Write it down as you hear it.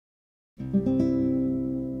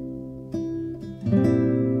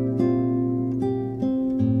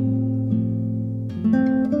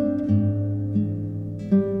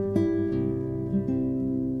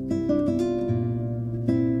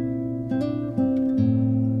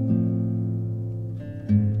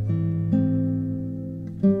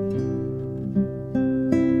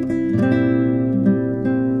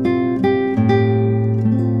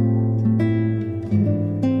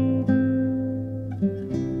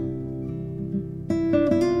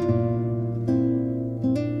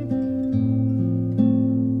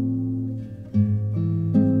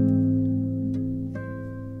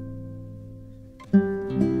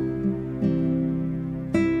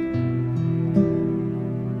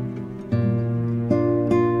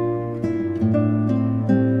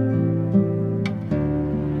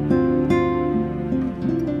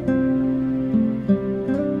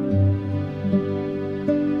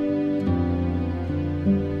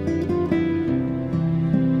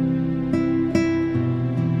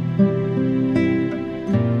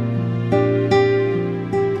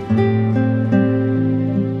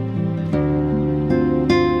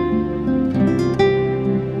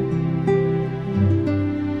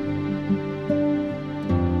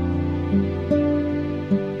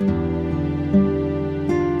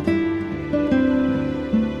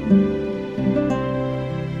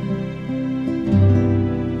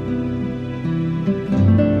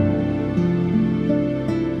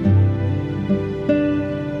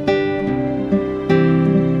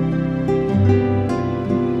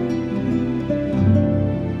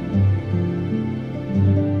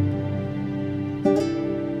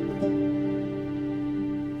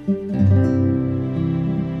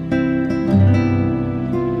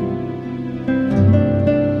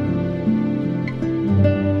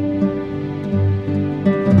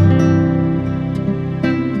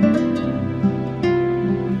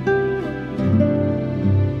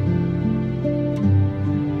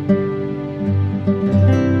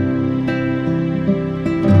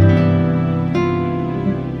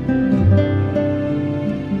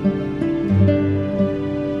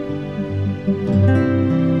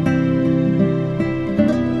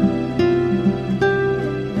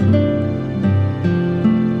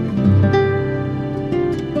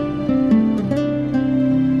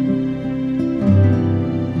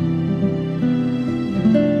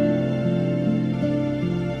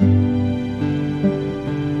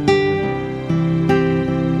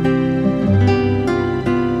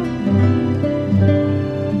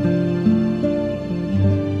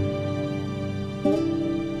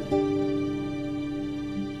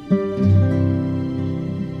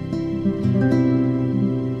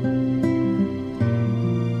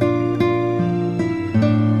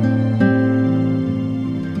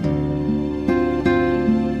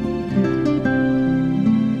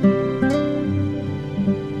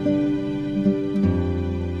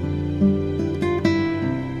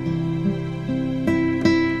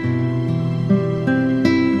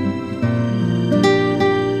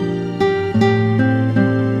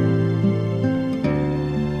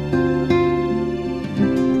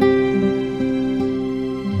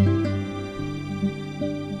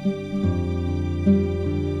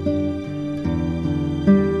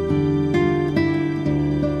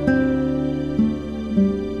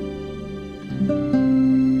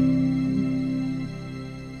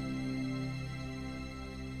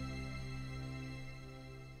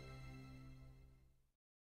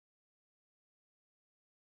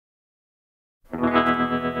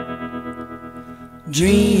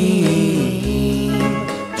Dream,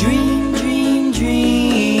 dream, dream,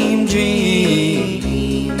 dream,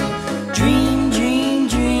 dream, dream, dream,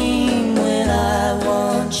 dream when I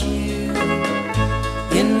want you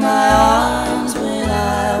in my arms, when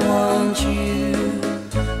I want you,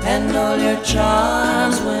 and all your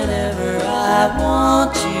charms whenever I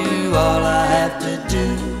want you. All I have to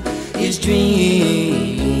do is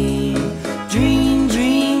dream, dream,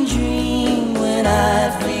 dream, dream when I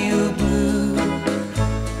feel blue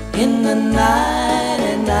in the night,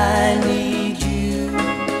 and I need you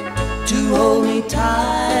to hold me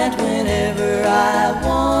tight whenever I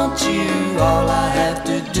want you. All I have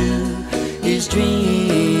to do is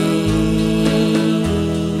dream.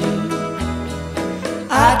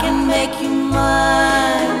 I can make you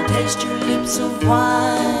mine, taste your lips of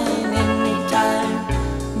wine anytime,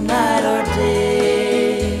 night or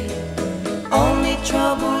day. Only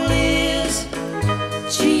trouble is,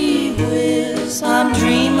 gee whiz, I'm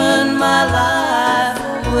dreaming my life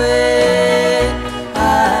away.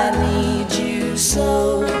 I need you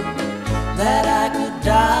so that I could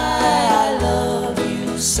die. I love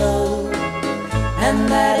you so, and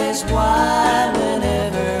that is why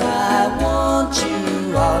whenever I want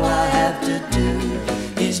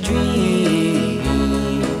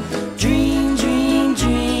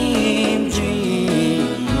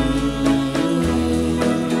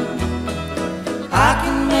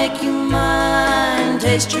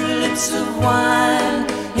taste your lips of wine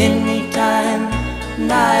anytime,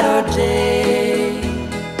 night or day.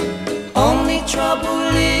 Only trouble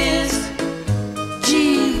is,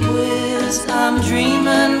 gee whiz, I'm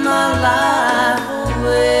dreaming my life